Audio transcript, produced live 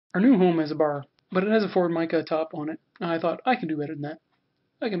Our new home has a bar, but it has a formica top on it. And I thought, I can do better than that.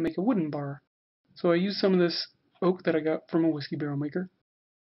 I can make a wooden bar. So I used some of this oak that I got from a whiskey barrel maker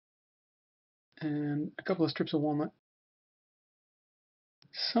and a couple of strips of walnut.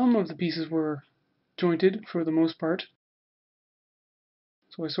 Some of the pieces were jointed for the most part,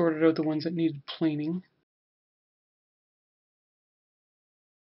 so I sorted out the ones that needed planing.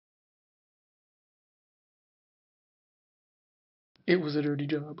 It was a dirty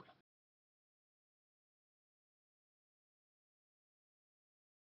job.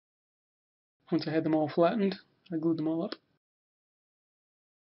 Once I had them all flattened, I glued them all up.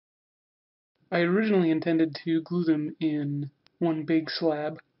 I originally intended to glue them in one big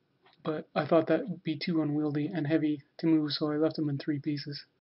slab, but I thought that would be too unwieldy and heavy to move, so I left them in 3 pieces.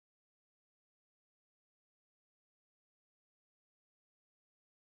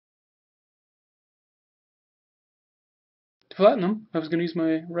 To flatten them, I was going to use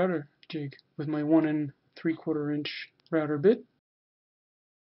my router jig with my 1 3/4 inch router bit.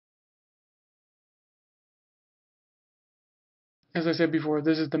 As I said before,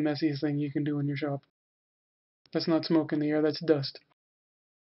 this is the messiest thing you can do in your shop. That's not smoke in the air, that's dust.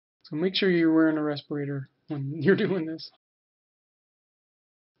 So make sure you're wearing a respirator when you're doing this.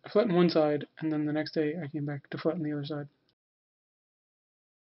 I flattened one side, and then the next day I came back to flatten the other side.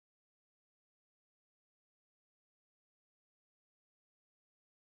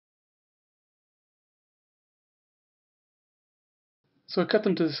 So I cut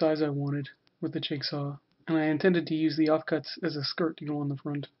them to the size I wanted with the jigsaw, and I intended to use the offcuts as a skirt to go on the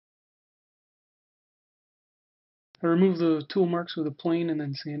front. I removed the tool marks with a plane and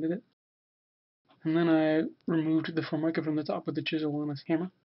then sanded it. And then I removed the formica from the top with the chisel and a hammer.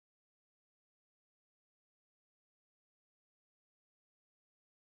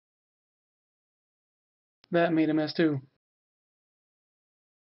 That made a mess too.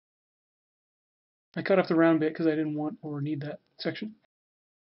 I cut off the round bit because I didn't want or need that section.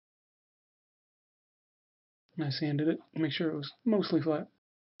 And I sanded it to make sure it was mostly flat.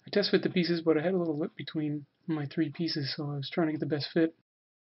 I test fit the pieces, but I had a little lip between my 3 pieces, so I was trying to get the best fit.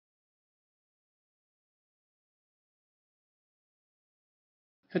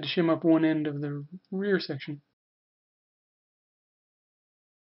 Had to shim up one end of the rear section.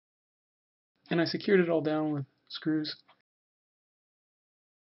 And I secured it all down with screws.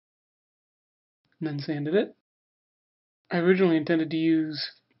 And then sanded it. I originally intended to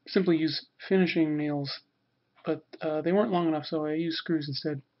simply use finishing nails, but they weren't long enough, so I used screws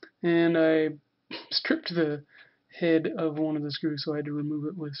instead. And I stripped the head of one of the screws, so I had to remove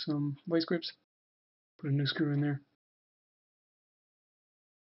it with some vice grips. Put a new screw in there.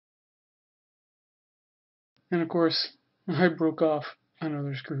 And of course, I broke off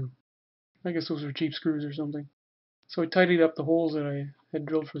another screw. I guess those were cheap screws or something. So I tidied up the holes that I had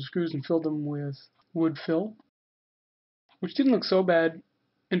drilled for the screws and filled them with wood fill, which didn't look so bad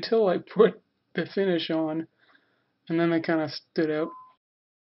until I put the finish on, and then they kind of stood out.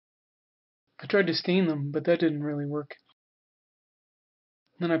 I tried to stain them, but that didn't really work.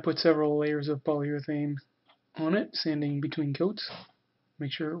 Then I put several layers of polyurethane on it, sanding between coats,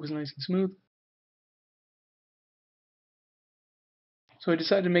 make sure it was nice and smooth. So I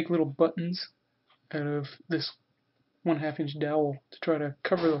decided to make little buttons out of this 1/2 inch dowel to try to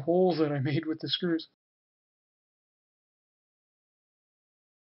cover the holes that I made with the screws.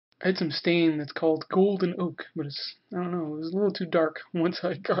 I had some stain that's called golden oak, but I don't know, it was a little too dark once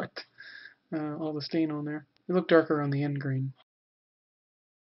I got all the stain on there. It looked darker on the end grain.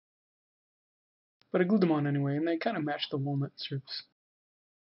 But I glued them on anyway, and they kind of matched the walnut strips.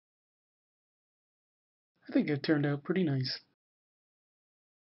 I think it turned out pretty nice.